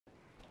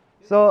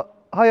So,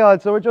 hi all,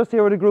 so we're just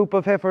here with a group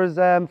of heifers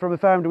from a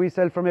farm that we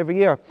sell from every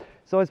year.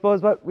 So I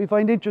suppose what we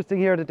find interesting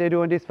here that they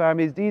do on this farm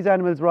is these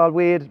animals were all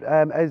weighed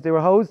as they were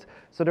housed.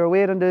 So they were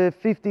weighed on the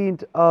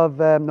 15th of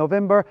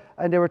November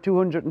and they were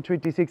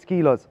 226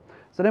 kilos.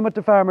 So then what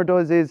the farmer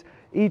does is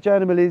each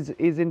animal is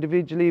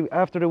individually,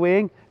 after the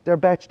weighing, they're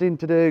batched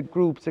into the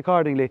groups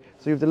accordingly.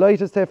 So you have the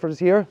lightest heifers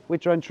here,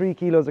 which are on 3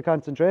 kilos of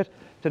concentrate,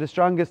 to the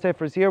strongest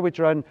heifers here, which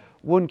are on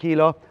 1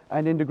 kilo,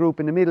 and in the group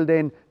in the middle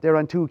then, they're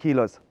on 2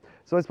 kilos.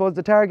 So I suppose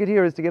the target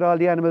here is to get all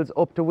the animals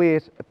up to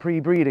weight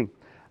pre-breeding.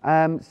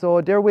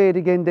 So they're weighed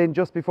again then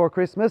just before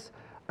Christmas,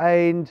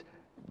 and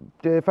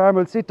the farmer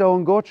will sit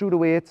down, go through the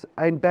weights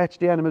and batch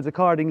the animals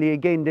accordingly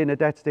again then at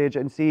that stage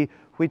and see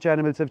which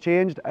animals have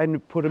changed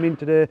and put them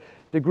into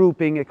the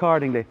grouping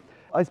accordingly.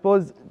 I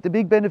suppose the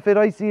big benefit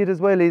I see it as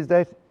well is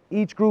that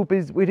each group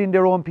is within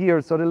their own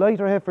peers. So the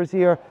lighter heifers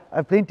here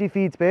have plenty of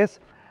feed space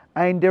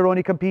and they're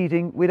only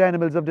competing with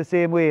animals of the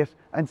same weight,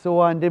 and so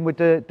on then with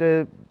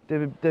the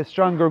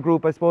stronger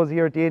group, I suppose,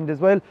 here at the end as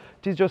well.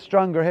 It is just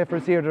stronger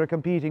heifers here that are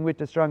competing with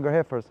the stronger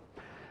heifers.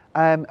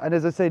 And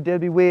as I said, they'll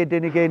be weighed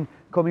then again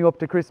coming up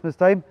to Christmas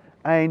time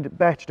and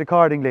batched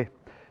accordingly.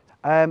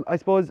 I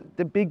suppose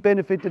the big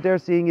benefit that they're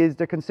seeing is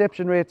the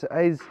conception rates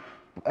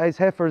as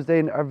heifers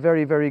then are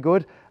very, very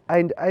good.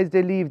 And as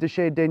they leave the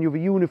shed then you have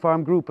a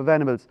uniform group of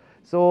animals.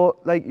 So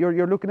like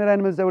you're looking at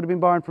animals that would have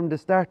been born from the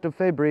start of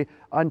February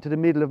onto the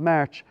middle of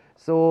March.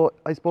 So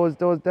I suppose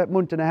that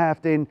month and a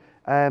half then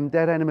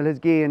that animal has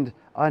gained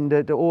on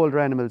the older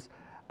animals.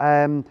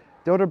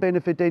 The other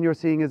benefit then you're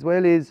seeing as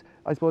well is,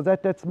 I suppose,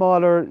 at that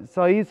smaller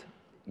size,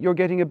 you're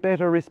getting a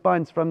better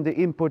response from the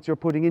inputs you're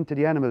putting into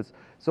the animals.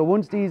 So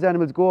once these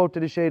animals go out to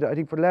the shed, I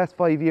think for the last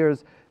 5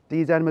 years,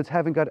 these animals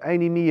haven't got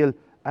any meal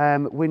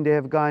when they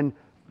have gone,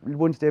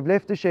 once they've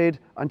left the shed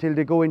until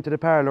they go into the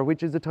parlour,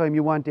 which is the time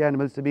you want the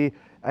animals to be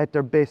at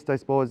their best, I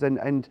suppose,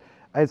 and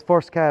as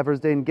first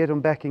calvers then get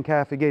them back in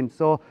calf again.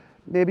 So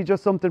maybe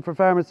just something for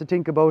farmers to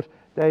think about,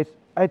 that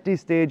at this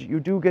stage you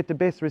do get the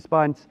best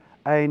response,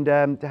 and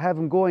to have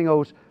them going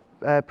out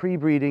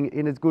pre-breeding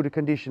in as good a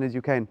condition as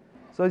you can.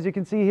 So as you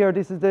can see here,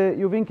 this is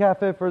you have in-calf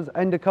heifers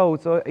and the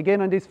cows. So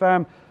again on this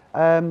farm,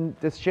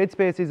 the shed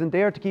space isn't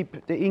there to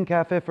keep the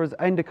in-calf heifers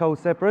and the cows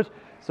separate.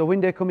 So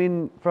when they come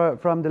in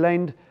from the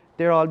land,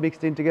 they're all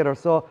mixed in together.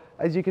 So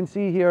as you can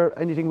see here,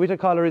 anything with a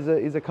collar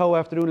is a cow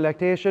after doing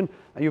lactation,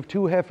 and you have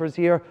 2 heifers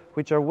here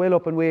which are well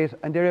up in weight,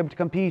 and they're able to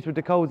compete with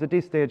the cows at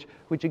this stage,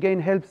 which again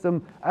helps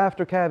them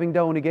after calving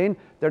down again.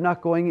 They're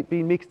not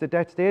being mixed at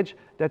that stage,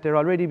 that they're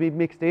already being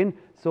mixed in.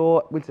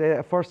 So we'll say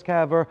a first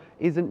calver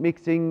isn't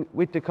mixing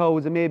with the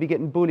cows and maybe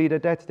getting bullied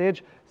at that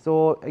stage.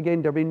 So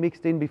again, they're being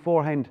mixed in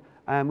beforehand,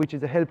 which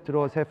is a help to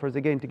those heifers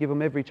again, to give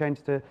them every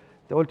chance to,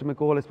 the ultimate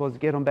goal I suppose, is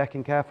get them back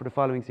in calf for the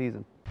following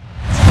season.